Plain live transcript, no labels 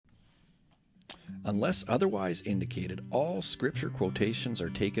Unless otherwise indicated, all scripture quotations are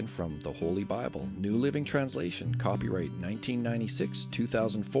taken from the Holy Bible, New Living Translation, copyright 1996,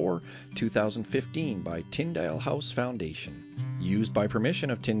 2004, 2015 by Tyndale House Foundation. Used by permission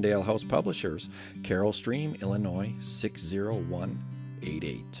of Tyndale House Publishers, Carroll Stream, Illinois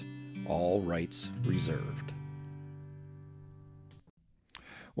 60188. All rights reserved.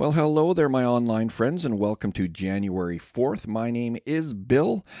 Well, hello there, my online friends, and welcome to January 4th. My name is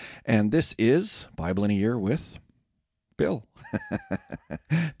Bill, and this is Bible in a Year with Bill.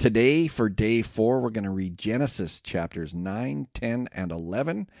 Today, for day 4, we're going to read Genesis chapters 9, 10, and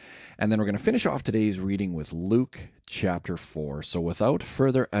 11, and then we're going to finish off today's reading with Luke chapter 4. So without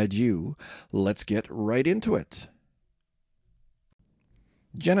further ado, let's get right into it.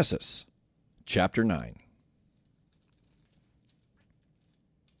 Genesis chapter 9.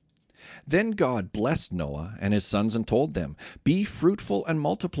 Then God blessed Noah and his sons and told them, "Be fruitful and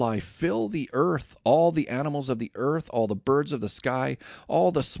multiply, fill the earth, all the animals of the earth, all the birds of the sky,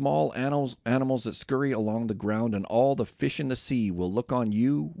 all the small animals that scurry along the ground, and all the fish in the sea will look on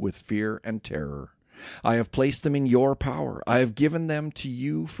you with fear and terror. I have placed them in your power. I have given them to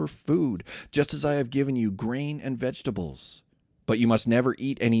you for food, just as I have given you grain and vegetables. But you must never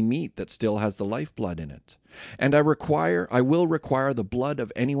eat any meat that still has the lifeblood in it. And I will require the blood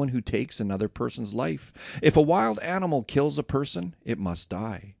of anyone who takes another person's life. If a wild animal kills a person, it must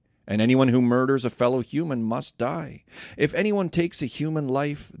die. And anyone who murders a fellow human must die. If anyone takes a human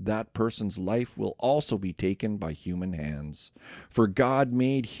life, that person's life will also be taken by human hands. For God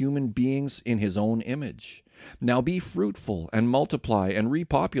made human beings in his own image. Now be fruitful and multiply and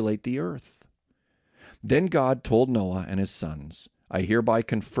repopulate the earth." Then God told Noah and his sons, "I hereby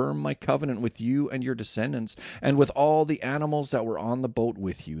confirm my covenant with you and your descendants, and with all the animals that were on the boat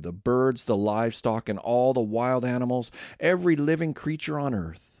with you, the birds, the livestock, and all the wild animals, every living creature on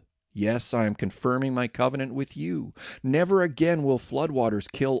earth. Yes, I am confirming my covenant with you. Never again will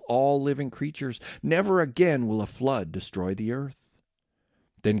floodwaters kill all living creatures. Never again will a flood destroy the earth."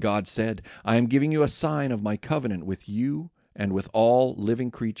 Then God said, "I am giving you a sign of my covenant with you and with all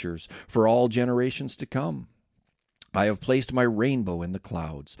living creatures for all generations to come. I have placed my rainbow in the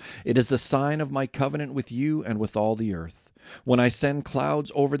clouds. It is the sign of my covenant with you and with all the earth. When I send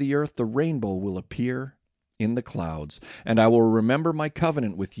clouds over the earth, the rainbow will appear in the clouds, and I will remember my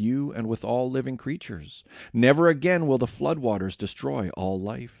covenant with you and with all living creatures. Never again will the floodwaters destroy all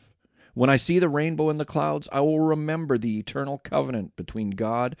life. When I see the rainbow in the clouds, I will remember the eternal covenant between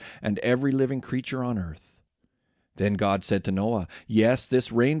God and every living creature on earth." Then God said to Noah, "Yes,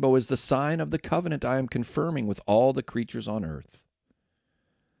 this rainbow is the sign of the covenant I am confirming with all the creatures on earth."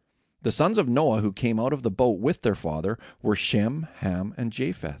 The sons of Noah who came out of the boat with their father were Shem, Ham, and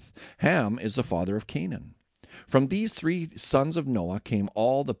Japheth. Ham is the father of Canaan. From these 3 sons of Noah came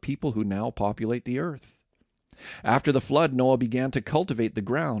all the people who now populate the earth. After the flood, Noah began to cultivate the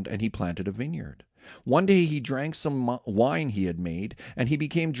ground, and he planted a vineyard. One day he drank some wine he had made, and he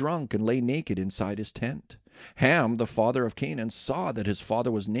became drunk and lay naked inside his tent. Ham, the father of Canaan, saw that his father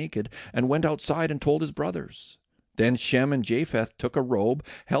was naked and went outside and told his brothers. Then Shem and Japheth took a robe,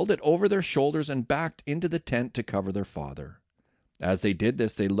 held it over their shoulders, and backed into the tent to cover their father. As they did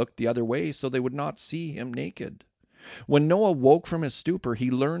this, they looked the other way so they would not see him naked. When Noah woke from his stupor,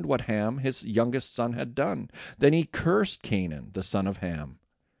 he learned what Ham, his youngest son, had done. Then he cursed Canaan, the son of Ham.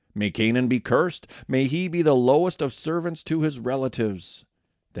 "May Canaan be cursed. May he be the lowest of servants to his relatives."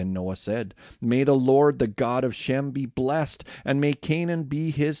 Then Noah said, "May the Lord, the God of Shem, be blessed, and may Canaan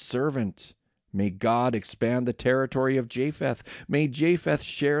be his servant. May God expand the territory of Japheth. May Japheth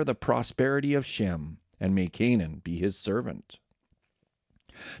share the prosperity of Shem, and may Canaan be his servant."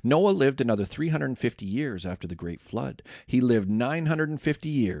 Noah lived another 350 years after the great flood. He lived 950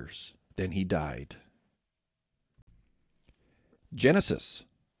 years, then he died. Genesis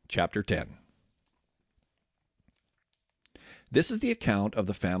chapter 10. This is the account of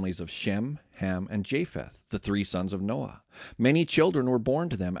the families of Shem, Ham, and Japheth, the 3 sons of Noah. Many children were born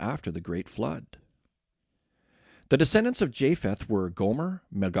to them after the great flood. The descendants of Japheth were Gomer,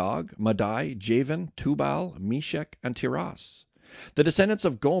 Magog, Madai, Javan, Tubal, Meshech, and Tiras. The descendants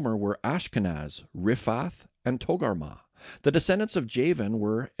of Gomer were Ashkenaz, Riphath, and Togarmah. The descendants of Javan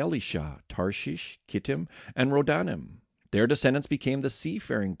were Elisha, Tarshish, Kittim, and Rodanim. Their descendants became the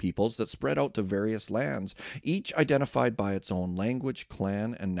seafaring peoples that spread out to various lands, each identified by its own language,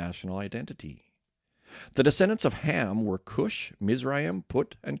 clan, and national identity. The descendants of Ham were Cush, Mizraim,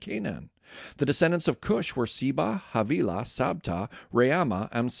 Put, and Canaan. The descendants of Cush were Seba, Havilah, Sabta, Raama,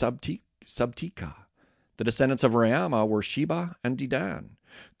 and Sabtika. The descendants of Raama were Sheba and Dedan.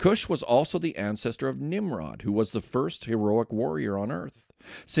 Cush was also the ancestor of Nimrod, who was the first heroic warrior on earth.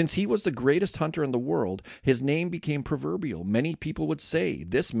 Since he was the greatest hunter in the world, his name became proverbial. Many people would say,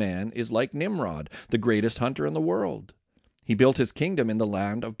 "This man is like Nimrod, the greatest hunter in the world." He built his kingdom in the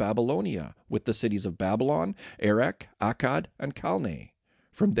land of Babylonia, with the cities of Babylon, Erech, Akkad, and Calneh.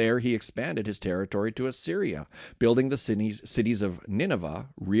 From there he expanded his territory to Assyria, building the cities of Nineveh,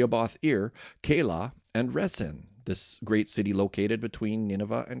 Rehoboth-ir, Calah, and Resen, this great city located between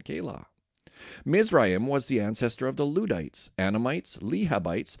Nineveh and Calah. Mizraim was the ancestor of the Ludites, Anamites,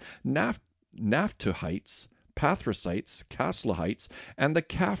 Lehabites, Naphtuhites, Pathrusites, Casluhites, and the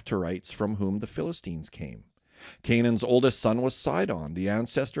Caphtorites, from whom the Philistines came. Canaan's oldest son was Sidon, the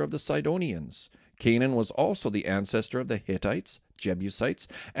ancestor of the Sidonians. Canaan was also the ancestor of the Hittites, Jebusites,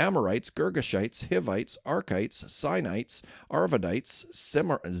 Amorites, Girgashites, Hivites, Arkites, Sinites, Arvadites,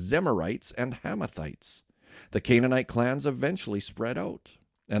 Zemarites, and Hamathites. The Canaanite clans eventually spread out,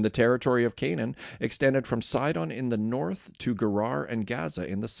 and the territory of Canaan extended from Sidon in the north to Gerar and Gaza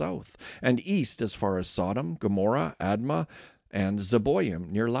in the south, and east as far as Sodom, Gomorrah, Admah, and Zeboim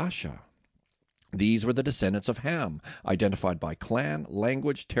near Lasha. These were the descendants of Ham, identified by clan,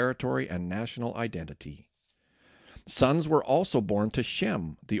 language, territory, and national identity. Sons were also born to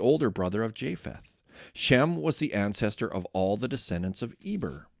Shem, the older brother of Japheth. Shem was the ancestor of all the descendants of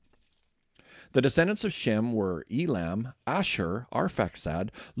Eber. The descendants of Shem were Elam, Ashur, Arphaxad,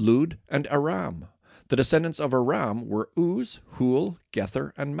 Lud, and Aram. The descendants of Aram were Uz, Hul,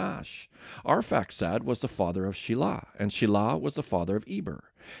 Gether, and Mash. Arphaxad was the father of Shelah, and Shelah was the father of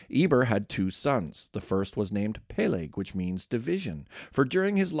Eber. Eber had 2 sons. The first was named Peleg, which means division, for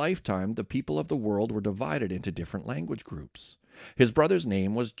during his lifetime the people of the world were divided into different language groups. His brother's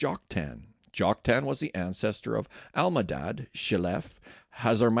name was Joktan. Joktan was the ancestor of Almadad, Sheleph,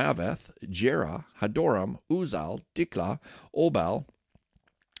 Hazarmaveth, Jerah, Hadoram, Uzal, Diklah, Obal,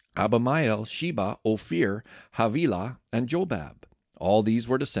 Abimael, Sheba, Ophir, Havilah, and Jobab. All these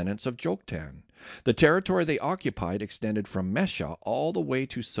were descendants of Joktan. The territory they occupied extended from Mesha all the way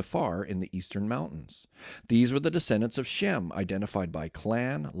to Sephar in the eastern mountains. These were the descendants of Shem, identified by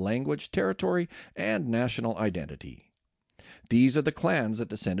clan, language, territory, and national identity. These are the clans that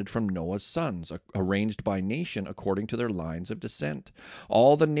descended from Noah's sons, arranged by nation according to their lines of descent.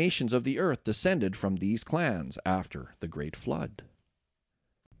 All the nations of the earth descended from these clans after the great flood.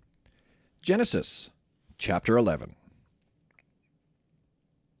 Genesis, chapter 11.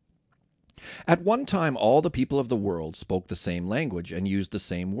 At one time all the people of the world spoke the same language and used the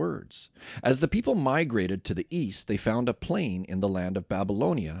same words. As the people migrated to the east, they found a plain in the land of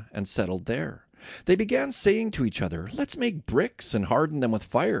Babylonia and settled there. They began saying to each other, "Let's make bricks and harden them with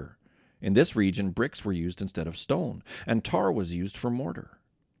fire." In this region, bricks were used instead of stone, and tar was used for mortar.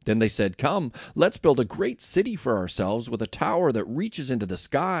 Then they said, "Come, let's build a great city for ourselves with a tower that reaches into the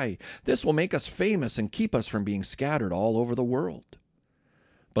sky. This will make us famous and keep us from being scattered all over the world."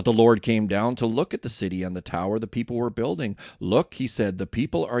 But the Lord came down to look at the city and the tower the people were building. "Look," he said, "the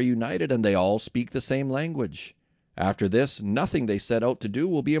people are united and they all speak the same language. After this, nothing they set out to do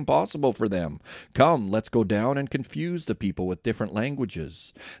will be impossible for them. Come, let's go down and confuse the people with different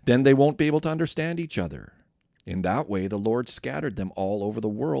languages. Then they won't be able to understand each other." In that way, the Lord scattered them all over the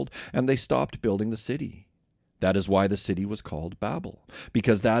world, and they stopped building the city. That is why the city was called Babel,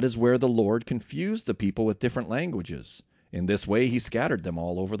 because that is where the Lord confused the people with different languages. In this way, he scattered them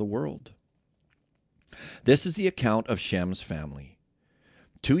all over the world. This is the account of Shem's family.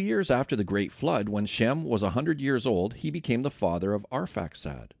 2 years after the great flood, when Shem was 100 years old, he became the father of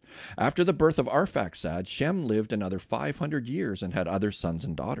Arphaxad. After the birth of Arphaxad, Shem lived another 500 years and had other sons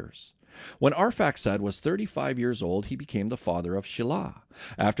and daughters. When Arphaxad was 35 years old, he became the father of Shelah.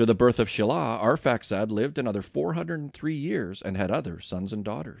 After the birth of Shelah, Arphaxad lived another 403 years and had other sons and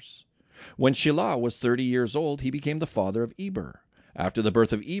daughters. When Shelah was 30 years old, he became the father of Eber. After the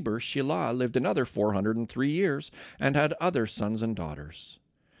birth of Eber, Shelah lived another 403 years and had other sons and daughters.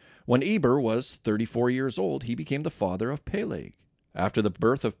 When Eber was 34 years old, he became the father of Peleg. After the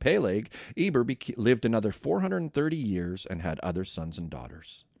birth of Peleg, Eber lived another 430 years and had other sons and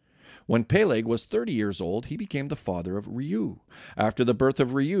daughters. When Peleg was 30 years old, he became the father of Reu. After the birth of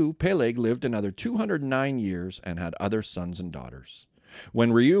Reu, Peleg lived another 209 years and had other sons and daughters.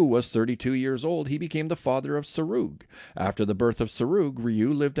 When Reu was 32 years old, he became the father of Serug. After the birth of Serug,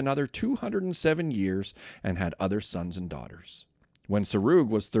 Reu lived another 207 years and had other sons and daughters. When Serug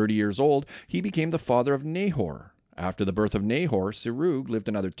was 30 years old, he became the father of Nahor. After the birth of Nahor, Serug lived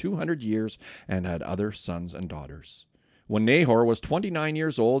another 200 years and had other sons and daughters. When Nahor was 29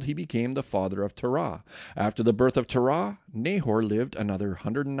 years old, he became the father of Terah. After the birth of Terah, Nahor lived another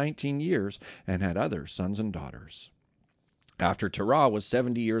 119 years and had other sons and daughters. After Terah was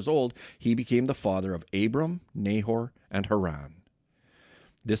 70 years old, he became the father of Abram, Nahor, and Haran.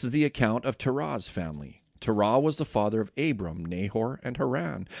 This is the account of Terah's family. Terah was the father of Abram, Nahor, and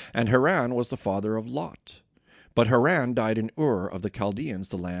Haran was the father of Lot. But Haran died in Ur of the Chaldeans,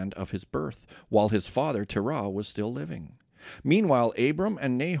 the land of his birth, while his father Terah was still living. Meanwhile, Abram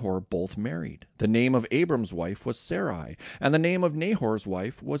and Nahor both married. The name of Abram's wife was Sarai, and the name of Nahor's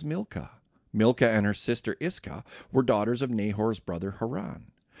wife was Milcah. Milcah and her sister Iscah were daughters of Nahor's brother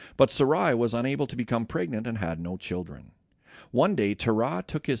Haran. But Sarai was unable to become pregnant and had no children. One day Terah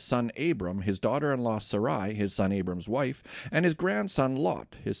took his son Abram, his daughter-in-law Sarai, his son Abram's wife, and his grandson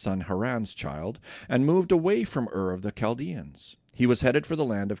Lot, his son Haran's child, and moved away from Ur of the Chaldeans. He was headed for the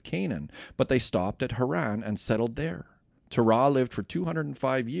land of Canaan, but they stopped at Haran and settled there. Terah lived for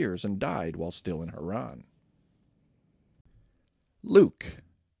 205 years and died while still in Haran. Luke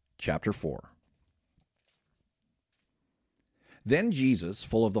chapter 4. Then Jesus,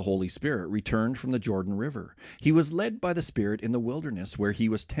 full of the Holy Spirit, returned from the Jordan River. He was led by the Spirit in the wilderness, where he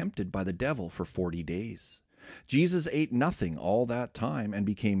was tempted by the devil for 40 days. Jesus ate nothing all that time and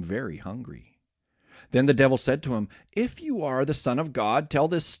became very hungry. Then the devil said to him, "If you are the Son of God, tell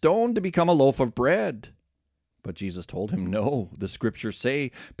this stone to become a loaf of bread." But Jesus told him, "No, the Scriptures say,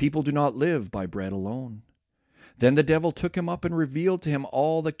 people do not live by bread alone." Then the devil took him up and revealed to him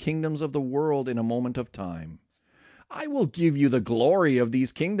all the kingdoms of the world in a moment of time. "I will give you the glory of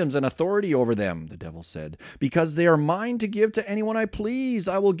these kingdoms and authority over them," the devil said, "because they are mine to give to anyone I please.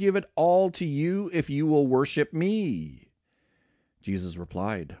 I will give it all to you if you will worship me." Jesus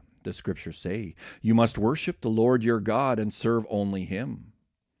replied, "The Scriptures say, you must worship the Lord your God and serve only him."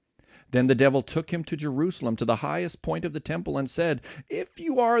 Then the devil took him to Jerusalem, to the highest point of the temple, and said, "If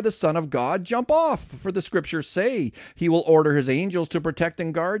you are the Son of God, jump off, for the Scriptures say, he will order his angels to protect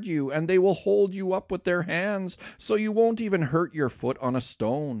and guard you, and they will hold you up with their hands, so you won't even hurt your foot on a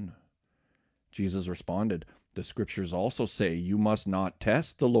stone." Jesus responded, "The Scriptures also say, you must not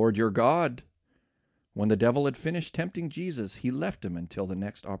test the Lord your God." When the devil had finished tempting Jesus, he left him until the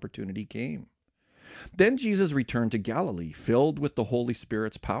next opportunity came. Then Jesus returned to Galilee, filled with the Holy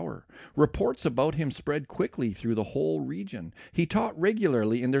Spirit's power. Reports about him spread quickly through the whole region. He taught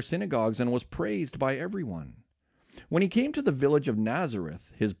regularly in their synagogues and was praised by everyone. When he came to the village of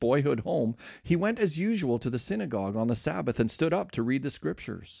Nazareth, his boyhood home, he went as usual to the synagogue on the Sabbath and stood up to read the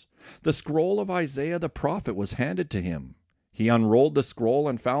Scriptures. The scroll of Isaiah the prophet was handed to him. He unrolled the scroll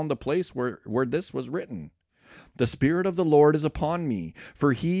and found the place where this was written. "The Spirit of the Lord is upon me,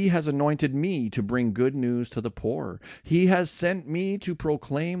 for he has anointed me to bring good news to the poor. He has sent me to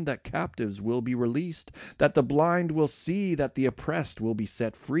proclaim that captives will be released, that the blind will see, that the oppressed will be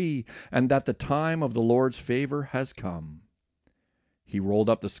set free, and that the time of the Lord's favor has come." He rolled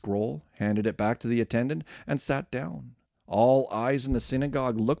up the scroll, handed it back to the attendant, and sat down. All eyes in the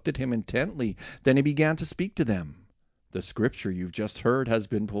synagogue looked at him intently. Then he began to speak to them. "The scripture you've just heard has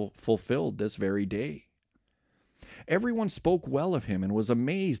been fulfilled this very day." Everyone spoke well of him and was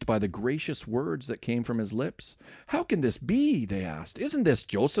amazed by the gracious words that came from his lips. "How can this be?" they asked. "Isn't this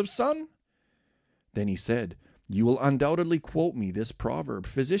Joseph's son?" Then he said, "You will undoubtedly quote me this proverb,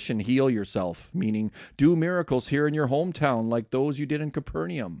 'Physician, heal yourself,' meaning do miracles here in your hometown like those you did in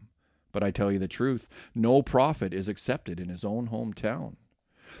Capernaum. But I tell you the truth, no prophet is accepted in his own hometown.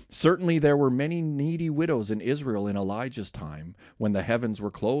 Certainly there were many needy widows in Israel in Elijah's time, when the heavens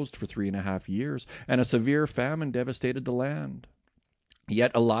were closed for 3.5 years, and a severe famine devastated the land.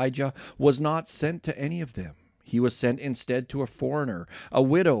 Yet Elijah was not sent to any of them. He was sent instead to a foreigner, a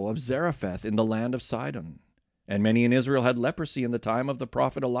widow of Zarephath in the land of Sidon. And many in Israel had leprosy in the time of the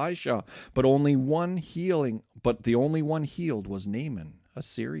prophet Elisha, but the only one healed was Naaman, a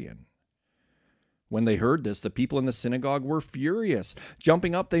Syrian." When they heard this, the people in the synagogue were furious.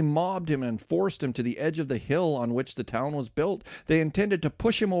 Jumping up, they mobbed him and forced him to the edge of the hill on which the town was built. They intended to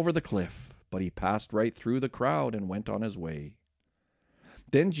push him over the cliff, but he passed right through the crowd and went on his way.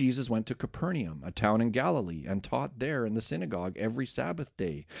 Then Jesus went to Capernaum, a town in Galilee, and taught there in the synagogue every Sabbath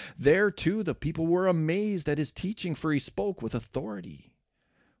day. There, too, the people were amazed at his teaching, for he spoke with authority.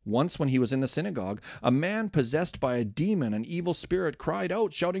 Once when he was in the synagogue, a man possessed by a demon, an evil spirit, cried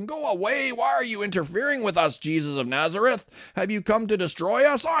out, shouting, "Go away! Why are you interfering with us, Jesus of Nazareth? Have you come to destroy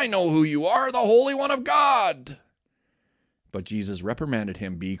us? I know who you are, the Holy One of God." But Jesus reprimanded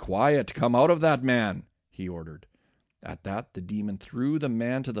him. "Be quiet, come out of that man," he ordered. At that, the demon threw the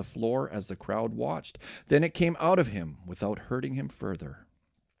man to the floor as the crowd watched. Then it came out of him without hurting him further.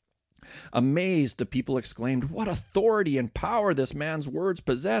 Amazed, the people exclaimed, "What authority and power this man's words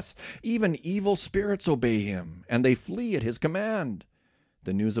possess! Even evil spirits obey him, and they flee at his command."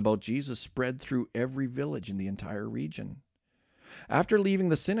 The news about Jesus spread through every village in the entire region. After leaving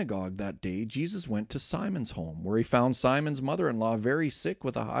the synagogue that day, Jesus went to Simon's home, where he found Simon's mother-in-law very sick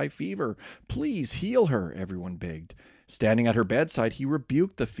with a high fever. "Please heal her," everyone begged. Standing at her bedside, he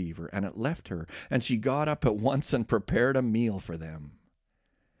rebuked the fever, and it left her, and she got up at once and prepared a meal for them.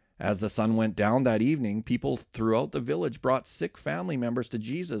 As the sun went down that evening, people throughout the village brought sick family members to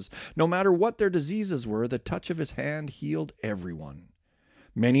Jesus. No matter what their diseases were, the touch of his hand healed everyone.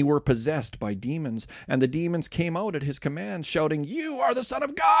 Many were possessed by demons, and the demons came out at his command, shouting, "You are the Son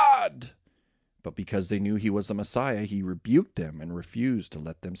of God!" But because they knew he was the Messiah, he rebuked them and refused to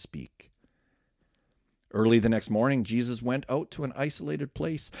let them speak. Early the next morning, Jesus went out to an isolated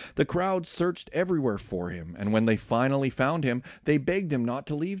place. The crowd searched everywhere for him, and when they finally found him, they begged him not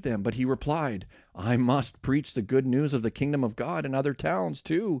to leave them. But he replied, "I must preach the good news of the kingdom of God in other towns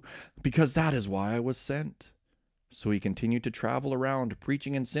too, because that is why I was sent." So he continued to travel around,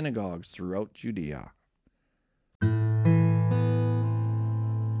 preaching in synagogues throughout Judea.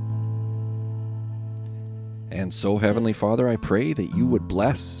 And so, Heavenly Father, I pray that you would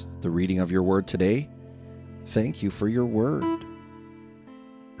bless the reading of your word today. Thank you for your word.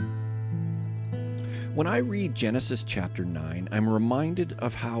 When I read Genesis chapter 9, I'm reminded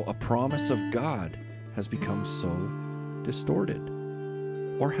of how a promise of God has become so distorted.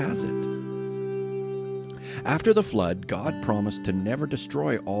 Or has it? After the flood, God promised to never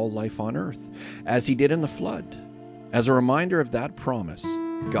destroy all life on earth, as he did in the flood. As a reminder of that promise,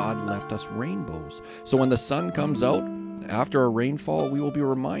 God left us rainbows. So when the sun comes out, after a rainfall, we will be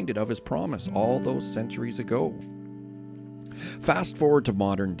reminded of his promise all those centuries ago. Fast forward to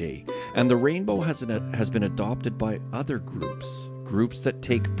modern day, and the rainbow has been adopted by other groups that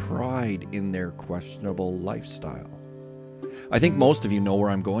take pride in their questionable lifestyle. I think most of you know where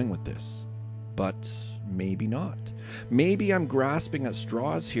I'm going with this, but maybe not. Maybe I'm grasping at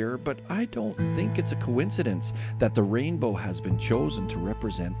straws here, but I don't think it's a coincidence that the rainbow has been chosen to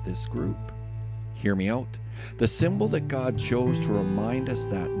represent this group. Hear me out. The symbol that God chose to remind us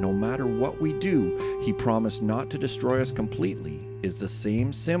that no matter what we do, he promised not to destroy us completely is the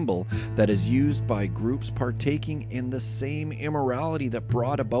same symbol that is used by groups partaking in the same immorality that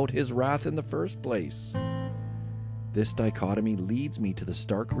brought about his wrath in the first place. This dichotomy leads me to the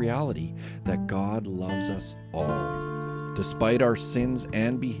stark reality that God loves us all. Despite our sins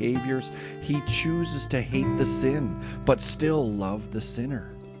and behaviors, he chooses to hate the sin, but still love the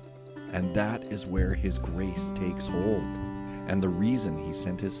sinner. And that is where his grace takes hold, and the reason he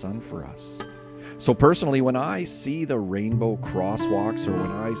sent his son for us. So personally, when I see the rainbow crosswalks or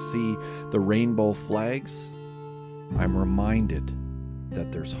when I see the rainbow flags, I'm reminded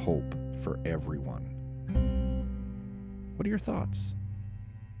that there's hope for everyone. What are your thoughts?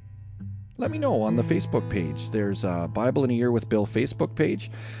 Let me know on the Facebook page. There's a Bible in a Year with Bill Facebook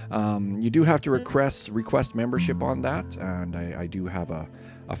page. You do have to request membership on that, and I do have a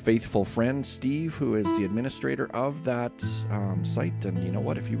faithful friend, Steve, who is the administrator of that site. And you know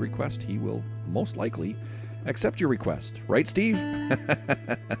what? If you request, he will most likely accept your request. Right, Steve?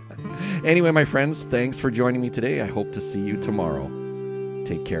 Anyway, my friends, thanks for joining me today. I hope to see you tomorrow.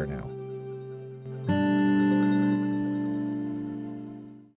 Take care now.